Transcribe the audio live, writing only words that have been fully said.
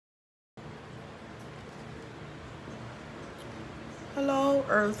Hello,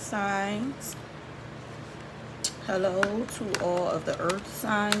 earth signs. Hello to all of the earth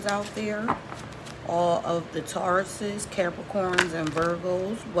signs out there. All of the Tauruses, Capricorns, and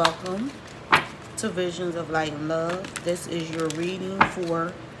Virgos. Welcome to Visions of Light and Love. This is your reading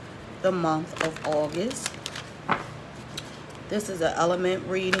for the month of August. This is an element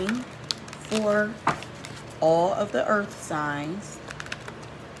reading for all of the earth signs.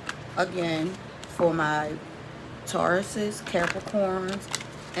 Again, for my Tauruses, Capricorns,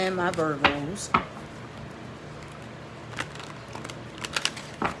 and my Virgos.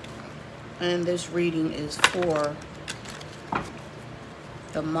 And this reading is for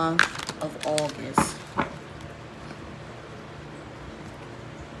the month of August.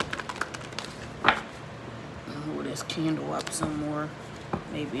 Move this candle up some more.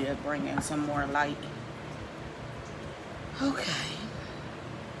 Maybe to bring in some more light. Okay.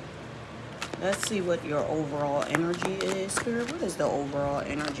 Let's see what your overall energy is, Spirit. What is the overall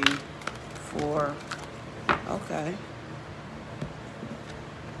energy for... Okay.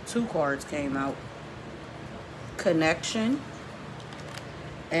 2 cards came out. Connection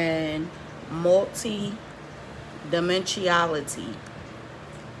and multi-dimensionality.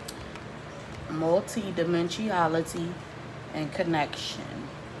 Multi-dimensionality and connection.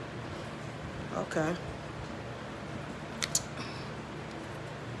 Okay.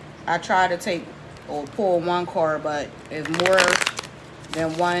 I try to take or pull 1 card, but if more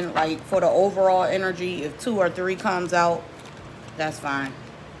than 1, like for the overall energy, if 2 or 3 comes out, that's fine.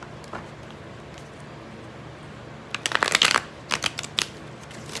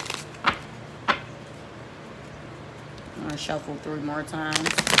 I'm gonna shuffle 3 more times.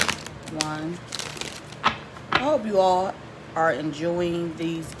 1. I hope you all are enjoying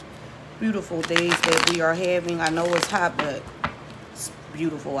these beautiful days that we are having. I know it's hot, but it's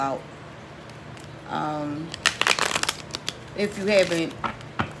beautiful out. If you haven't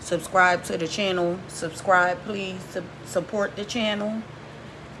subscribed to the channel, subscribe please to support the channel.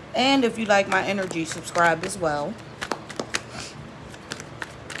 And if you like my energy, subscribe as well.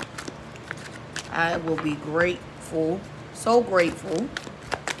 I will be grateful, so grateful,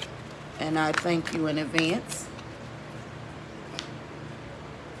 and I thank you in advance.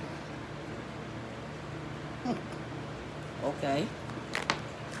 Okay.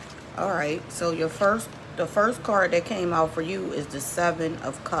 All right. So the first card that came out for you is the 7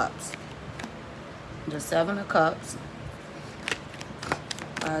 of Cups. The 7 of Cups.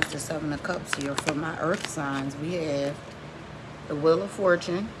 Why is the 7 of Cups here for my earth signs? We have the Wheel of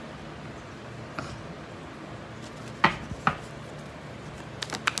Fortune.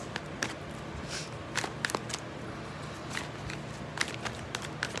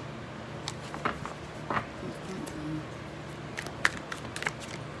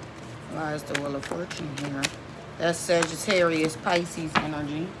 Why is the Wheel of Fortune here? That's Sagittarius, Pisces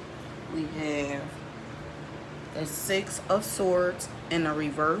energy. We have the 6 of Swords in a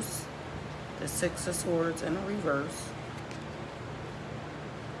reverse. The 6 of Swords in a reverse.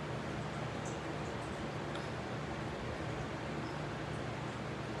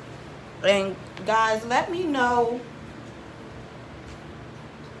 And guys, let me know.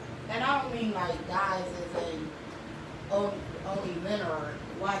 And I don't mean like guys as in only men are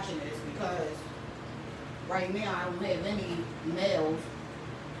watching this, because right now I don't have any males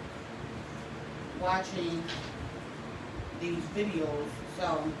watching these videos.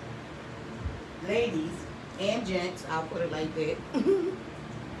 So ladies and gents, I'll put it like that,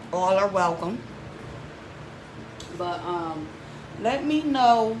 all are welcome. But let me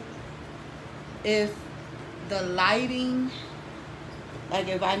know if the lighting, like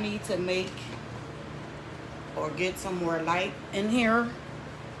if I need to make or get some more light in here.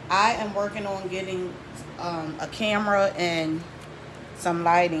 I am working on getting a camera and some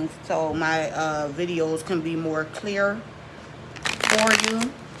lighting so my videos can be more clear for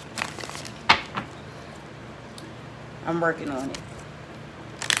you. I'm working on it.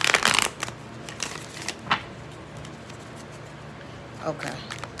 Okay.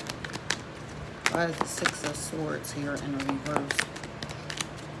 Why is the 6 of Swords here in a reverse?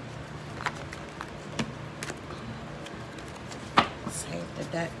 The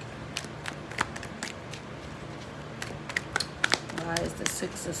deck. Why is the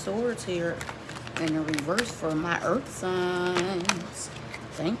 6 of Swords here in the reverse for my earth signs?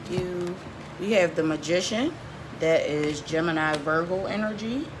 Thank you. We have the Magician. That is Gemini, Virgo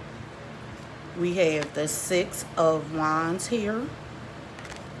energy. We have the 6 of Wands here.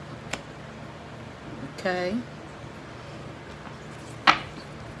 Okay.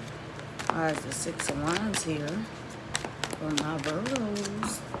 Why is the 6 of Wands here for my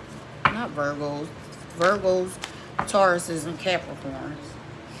Virgos? Not Virgos. Virgos Tauruses and Capricorns.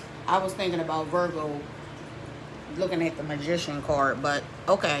 I was thinking about Virgo looking at the Magician card, but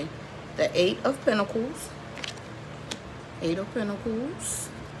okay. The Eight of Pentacles. Eight of Pentacles.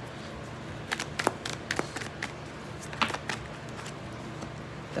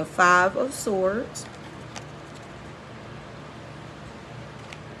 The Five of Swords.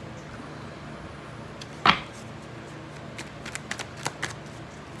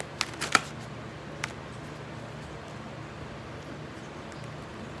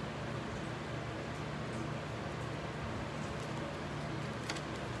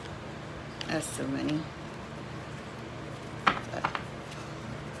 That's too many.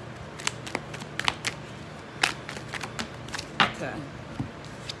 Okay.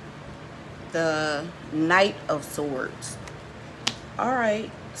 The Knight of Swords. All right.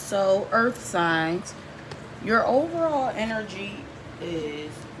 So, Earth signs. Your overall energy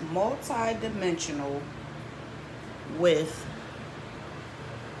is multi-dimensional with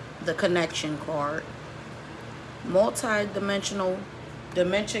the connection card. Multi-dimensional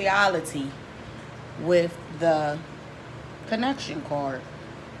dimensionality with the connection card.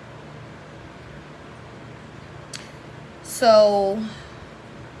 So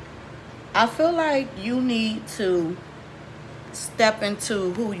I feel like you need to step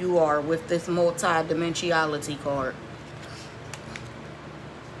into who you are with this multi-dimensionality card.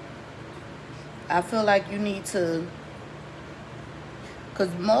 I feel like you need to,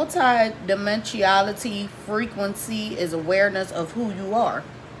 because multi-dimensionality frequency is awareness of who you are.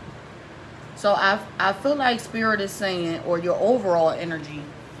 So I feel like Spirit is saying, or your overall energy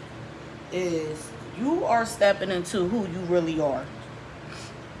is, you are stepping into who you really are.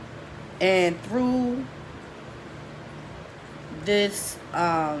 And through this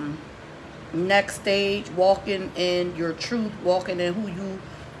next stage, walking in your truth, walking in who you,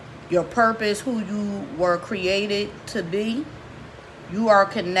 your purpose, who you were created to be, you are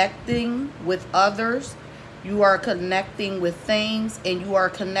connecting with others. You are connecting with things, and you are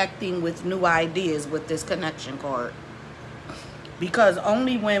connecting with new ideas with this connection card. Because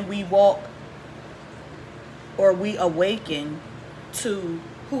only when we walk or we awaken to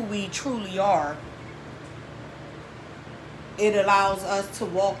who we truly are, it allows us to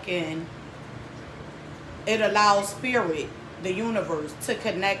walk in, it allows Spirit, the universe, to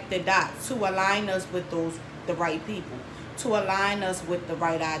connect the dots, to align us with the right people, to align us with the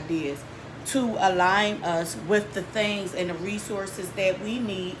right ideas, to align us with the things and the resources that we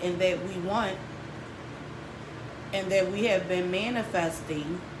need and that we want and that we have been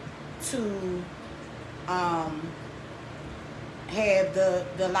manifesting to have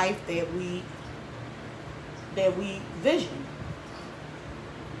the life that we vision,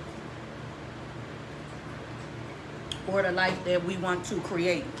 or the life that we want to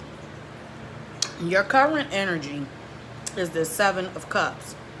create. Your current energy is the Seven of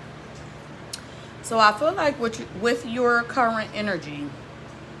Cups. So I feel like with your current energy,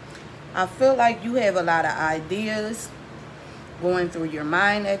 I feel like you have a lot of ideas going through your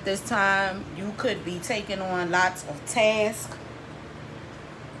mind at this time. You could be taking on lots of tasks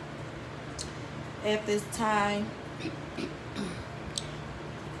at this time.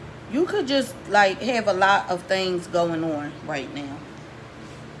 You could just like have a lot of things going on right now.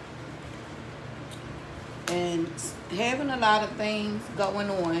 And having a lot of things going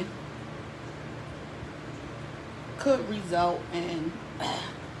on could result in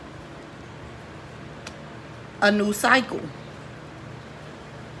a new cycle.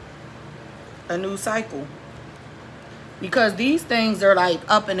 A new cycle. Because these things are like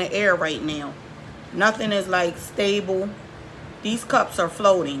up in the air right now. Nothing is like stable. These cups are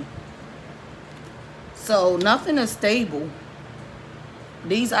floating. So nothing is stable.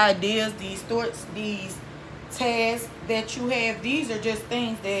 These ideas, these thoughts, these tasks that you have, these are just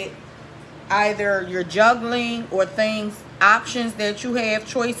things that either you're juggling, or things, options that you have,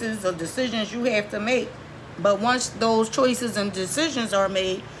 choices or decisions you have to make. But once those choices and decisions are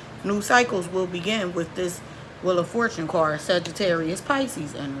made, new cycles will begin with this Wheel of Fortune card, Sagittarius,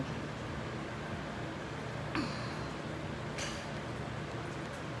 Pisces energy.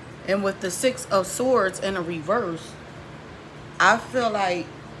 And with the Six of Swords in a reverse, I feel like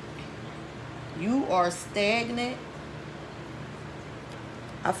you are stagnant.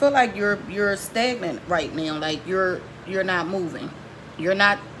 I feel like you're stagnant right now. Like you're not moving. You're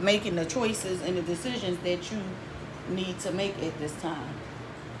not making the choices and the decisions that you need to make at this time.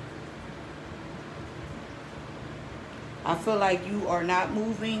 I feel like you are not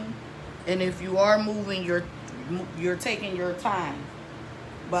moving, and if you are moving, you're taking your time.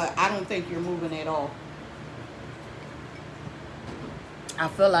 But I don't think you're moving at all. I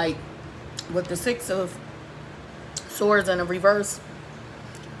feel like with the Six of Swords in the reverse.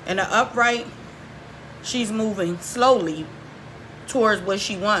 In the upright, she's moving slowly towards what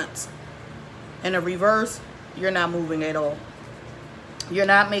she wants. In the reverse, you're not moving at all. You're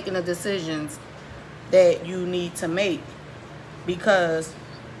not making the decisions that you need to make because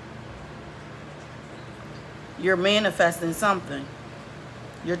you're manifesting something.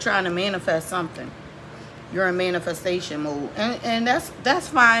 You're trying to manifest something. You're in manifestation mode. And that's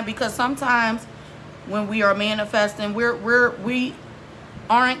fine, because sometimes when we are manifesting, we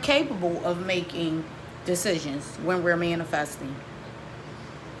aren't capable of making decisions when we're manifesting.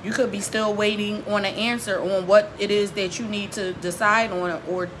 You could be still waiting on an answer on what it is that you need to decide on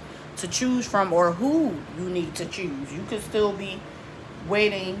or to choose from, or who you need to choose. You could still be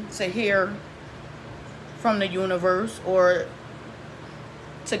waiting to hear from the universe or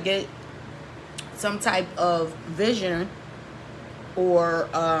to get some type of vision or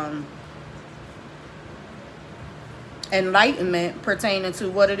enlightenment pertaining to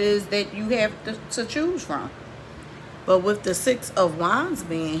what it is that you have to choose from. But with the Six of Wands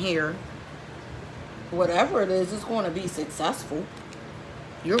being here, whatever it is, it's going to be successful.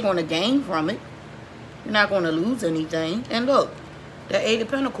 You're going to gain from it. You're not going to lose anything. And look, the Eight of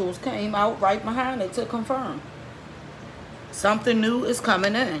Pentacles came out right behind it to confirm. Something new is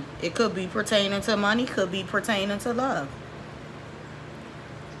coming in. It could be pertaining to money, could be pertaining to love.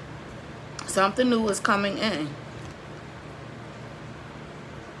 Something new is coming in.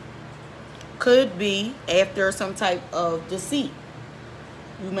 Could be after some type of deceit.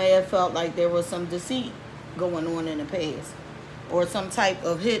 You may have felt like there was some deceit going on in the past. Or some type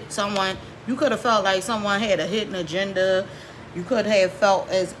of someone, you could have felt like someone had a hidden agenda. You could have felt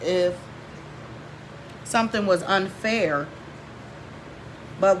as if something was unfair.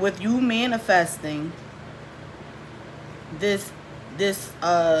 But with you manifesting this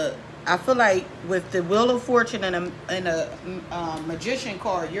I feel like with the Wheel of Fortune and a Magician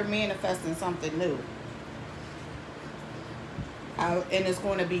card, you're manifesting something new. And it's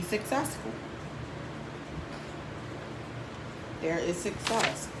going to be successful. There is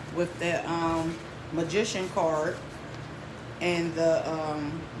success with the Magician card and the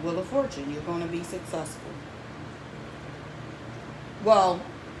Wheel of Fortune. You're going to be successful. Well,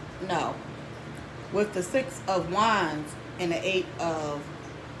 no. With the Six of Wands and the Eight of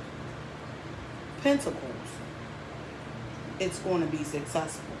Pentacles, it's going to be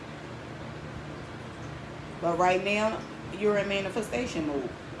successful. But right now, you're in manifestation mode.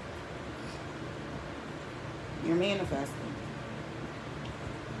 You're manifesting.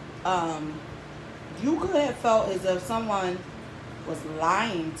 You could have felt as if someone was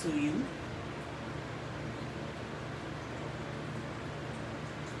lying to you.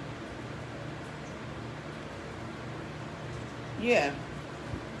 Yeah.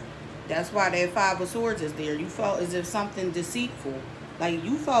 That's why that Five of Swords is there. You felt as if something deceitful. Like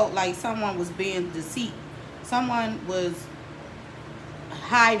you felt like someone was being deceived. Someone was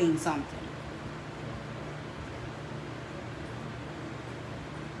hiding something.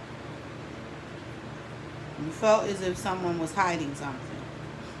 You felt as if someone was hiding something.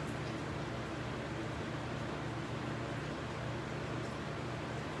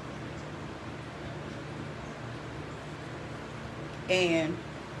 And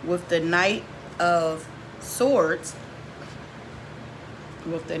with the Knight of Swords,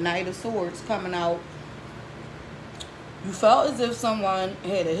 coming out, you felt as if someone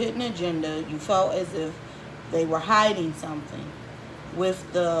had a hidden agenda. You felt as if they were hiding something.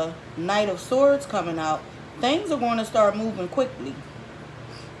 With the Knight of Swords coming out, things are going to start moving quickly.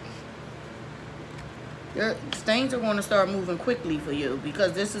 Things are going to start moving quickly for you,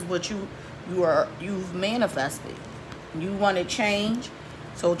 because this is what you've manifested. You wanted change,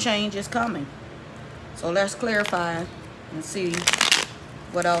 so change is coming. So let's clarify and see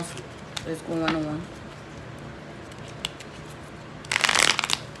what else is going on.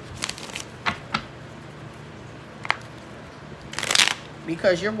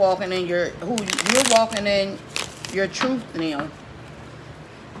 Because you're walking in you're walking in your truth now.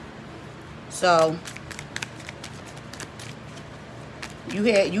 So you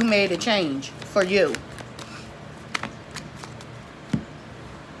made a change for you.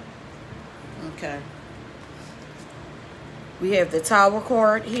 Okay. We have the Tower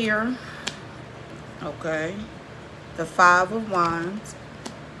card here. Okay. The Five of Wands.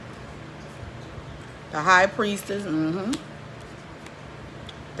 The High Priestess.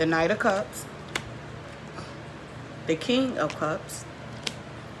 The Knight of Cups. The King of Cups.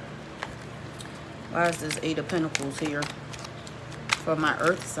 Why is this Eight of Pentacles here? For my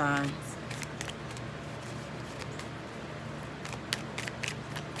earth signs.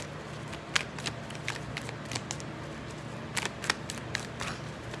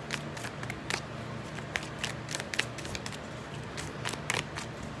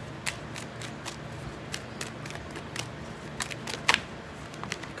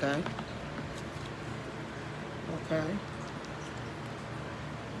 Okay. Okay.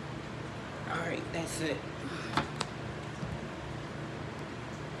 All right, that's it.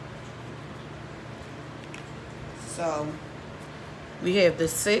 So we have the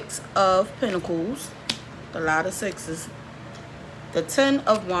 6 of Pentacles, a lot of sixes, the 10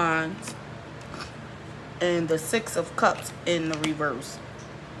 of Wands, and the 6 of Cups in the reverse.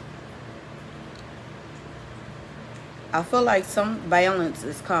 I feel like some balance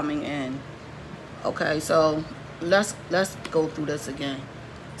is coming in. Okay, so let's go through this again.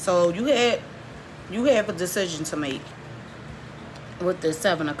 So you have a decision to make with the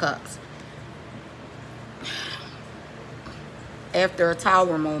 7 of Cups. After a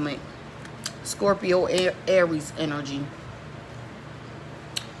Tower moment, Scorpio, Aries energy.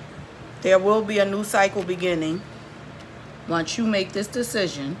 There will be a new cycle beginning. Once you make this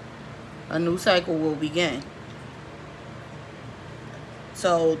decision, a new cycle will begin.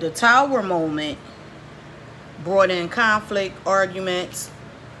 So the Tower moment brought in conflict, arguments,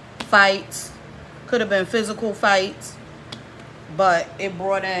 fights. Could have been physical fights, but it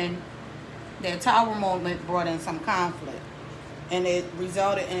brought in, that Tower moment brought in some conflict. And it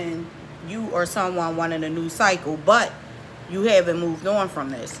resulted in you or someone wanting a new cycle, but you haven't moved on from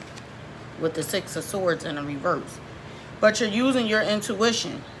this with the 6 of Swords in the reverse. But you're using your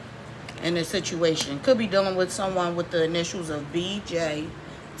intuition in this situation. Could be dealing with someone with the initials of B, J,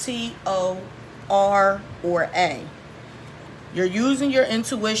 T, O, R, or A. You're using your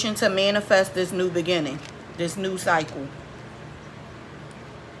intuition to manifest this new beginning, this new cycle.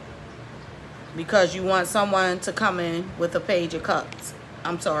 Because you want someone to come in with a Page of Cups.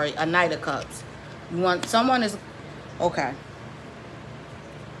 I'm sorry, a Knight of Cups. You want someone is... Okay.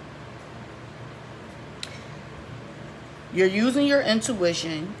 You're using your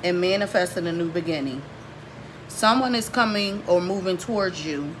intuition and manifesting a new beginning. Someone is coming or moving towards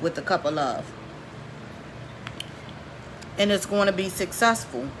you with the Cup of Love. And it's going to be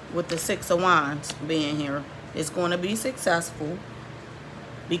successful with the 6 of Wands being here. It's going to be successful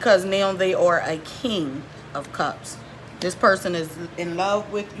because now they are a King of Cups. This person is in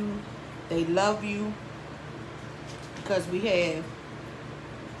love with you. They love you because we have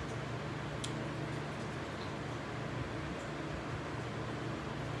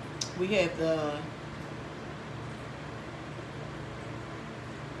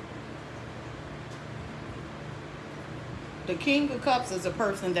the King of Cups is a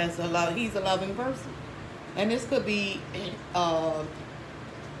person that's he's a loving person. And this could be a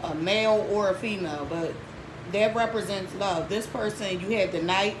male or a female, but that represents love. This person, you had the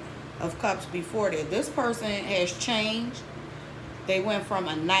Knight of Cups before that. This person has changed. They went from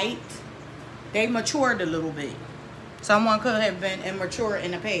a knight. They matured a little bit. Someone could have been immature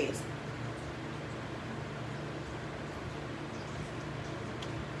in the past.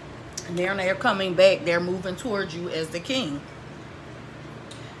 And now they're coming back. They're moving towards you as the king.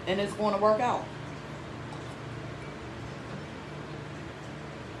 And it's going to work out.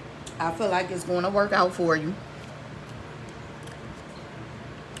 I feel like it's going to work out for you.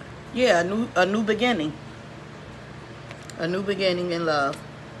 Yeah, a new beginning. A new beginning in love.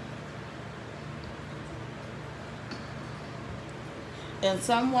 And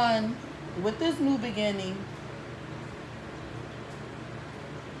someone with this new beginning,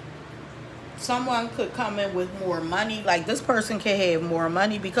 someone could come in with more money. Like this person can have more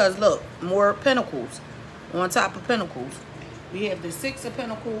money because look, more pentacles on top of pentacles. We have the 6 of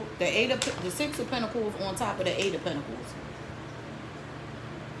Pentacles, the 6 of Pentacles on top of the 8 of Pentacles.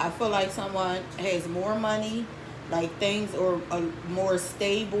 I feel like someone has more money, like things are more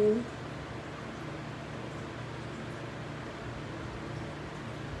stable.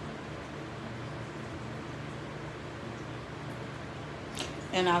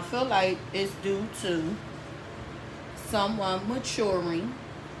 And I feel like it's due to someone maturing.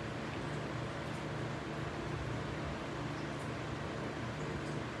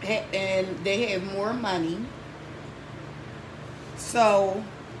 And they have more money. So,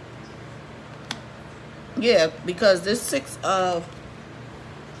 yeah, because this 6 of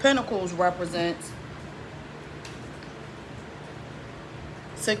Pentacles represents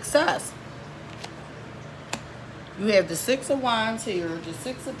success. You have the 6 of Wands here, the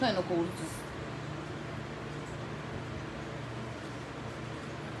 6 of Pentacles.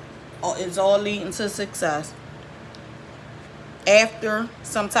 It's all leading to success. After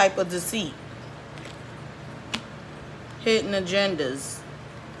some type of deceit, hidden agendas,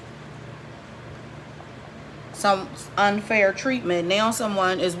 some unfair treatment, now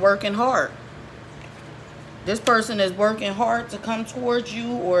someone is working hard. This person is working hard to come towards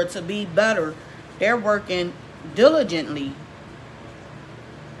you or to be better. They're working diligently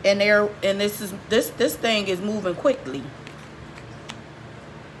And this thing is moving quickly.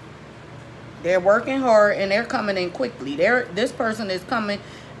 They're working hard and they're coming in quickly. This person is coming.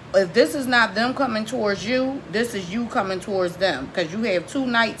 If this is not them coming towards you, this is you coming towards them, because you have 2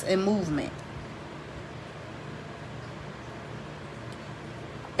 knights in movement.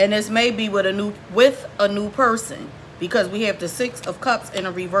 And this may be with a new person, because we have the 6 of Cups in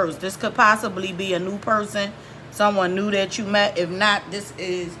a reverse. This could possibly be a new person, someone new that you met. If not, this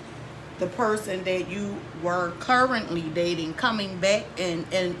is the person that you were currently dating coming back in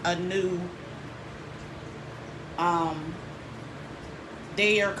a new,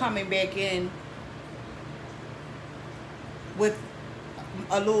 they are coming back in with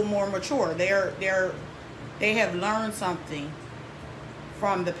a little more mature. They have learned something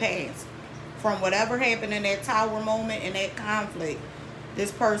from the past, from whatever happened in that Tower moment and that conflict.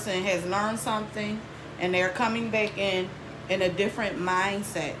 This person has learned something, and they're coming back in a different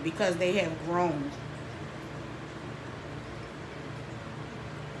mindset because they have grown.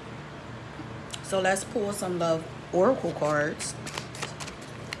 So let's pull some love oracle cards.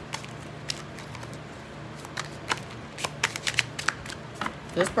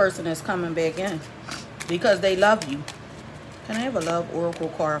 This person is coming back in because they love you. Can I have a love oracle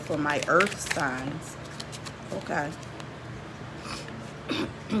card for my earth signs? Okay.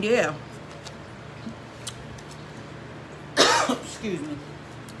 Yeah. Excuse me.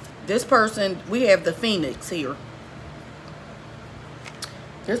 This person, we have the Phoenix here.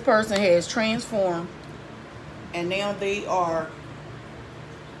 This person has transformed, and now they are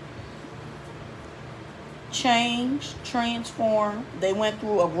changed, transformed. They went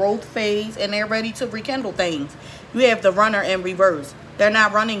through a growth phase, and they're ready to rekindle things. You have the Runner in reverse. They're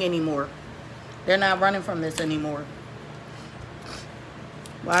not running anymore. They're not running from this anymore.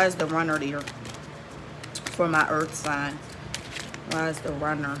 Why is the Runner there for my earth signs? Why is the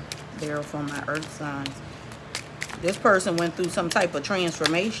Runner there for my earth signs? This person went through some type of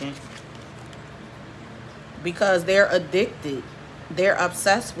transformation because they're addicted. They're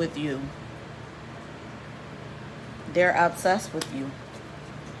obsessed with you. They're obsessed with you.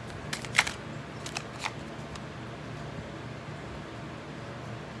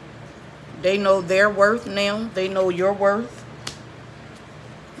 They know their worth now. They know your worth.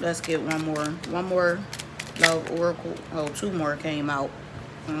 Let's get one more. One more love oracle. Oh, 2 more came out.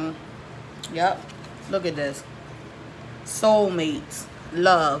 Yep. Look at this. Soulmates.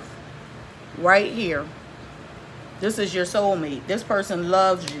 Love. Right here. This is your soulmate. This person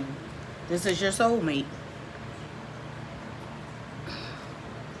loves you. This is your soulmate.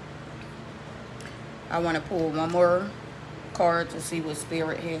 I want to pull one more card to see what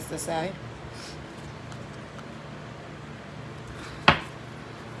Spirit has to say.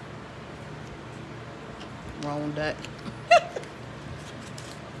 Wrong deck.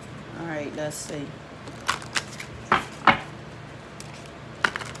 All right, let's see.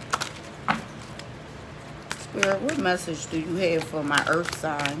 Spirit, what message do you have for my earth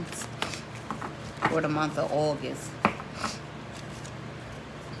signs for the month of August?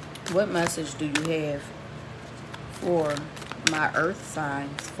 What message do you have for my earth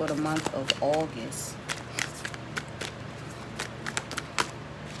signs for the month of August?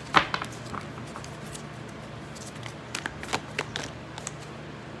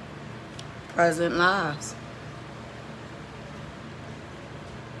 Present lives.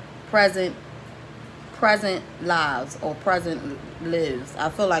 Present lives, or present lives. I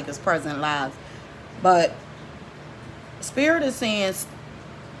feel like it's present lives. But Spirit is saying,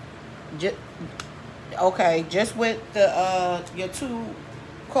 okay, just with the your 2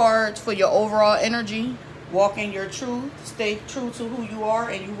 cards for your overall energy, walk in your truth, stay true to who you are,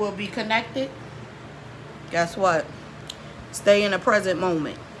 and you will be connected. Guess what? Stay in the present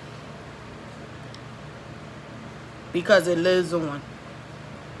moment, because it lives on.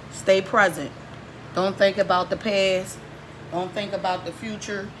 Stay present. Don't think about the past. Don't think about the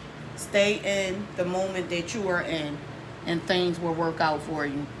future. Stay in the moment that you are in, and things will work out for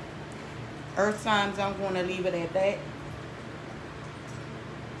you. Earth signs, I'm going to leave it at that.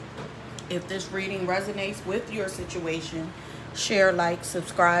 If this reading resonates with your situation, share, like,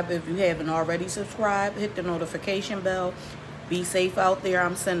 subscribe if you haven't already subscribed. Hit the notification bell. Be safe out there.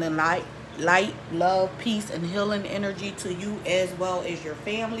 I'm sending light, love, peace, and healing energy to you as well as your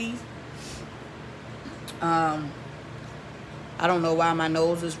families. I don't know why my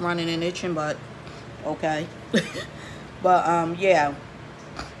nose is running and itching, but okay. But yeah.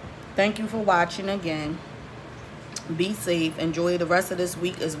 Thank you for watching again. Be safe. Enjoy the rest of this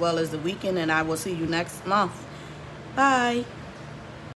week as well as the weekend, and I will see you next month. Bye.